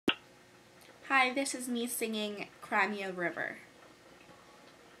Hi, this is me singing Cry Me a River.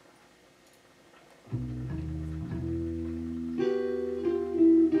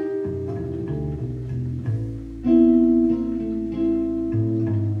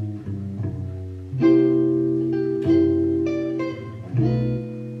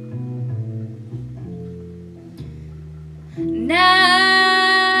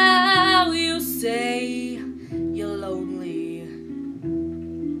 Now you say you're lonely.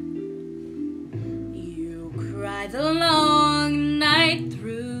 You cry the long night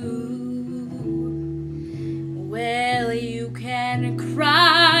through. Well, you can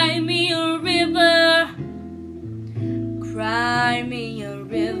cry me a river. Cry me a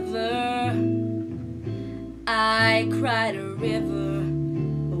river. I cried a river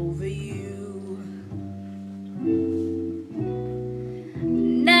over you.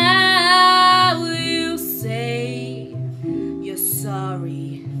 Now you say you're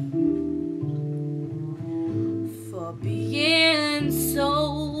sorry for being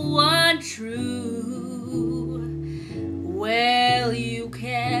so untrue. Well, you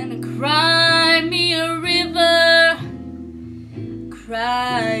can cry me a river.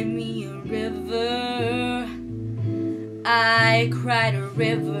 Cry me a river. I cried a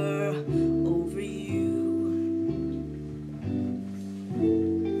river over you.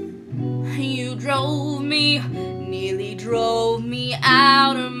 You drove me, nearly drove me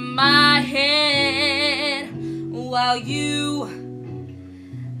out of my head, while you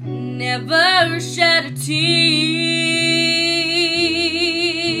never shed a tear.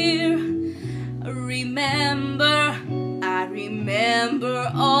 I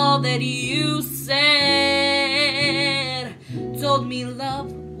remember all that you said. Told me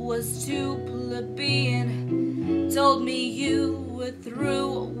love was too plebeian. Told me you were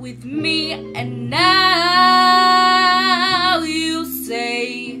through with me. And now you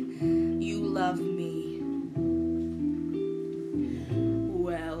say you love me.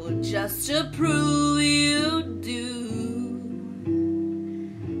 Well, just to prove you do,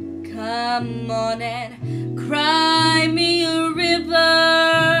 come on and cry me a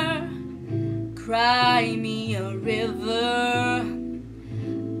river. Cry me a river.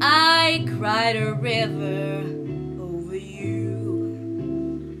 I cried a river over you.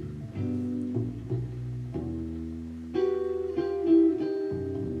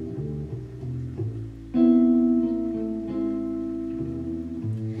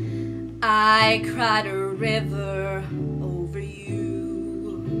 I cried a river over you.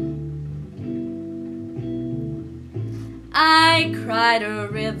 I cried a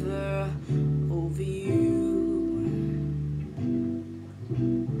river over you.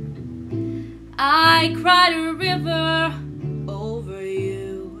 I cried a river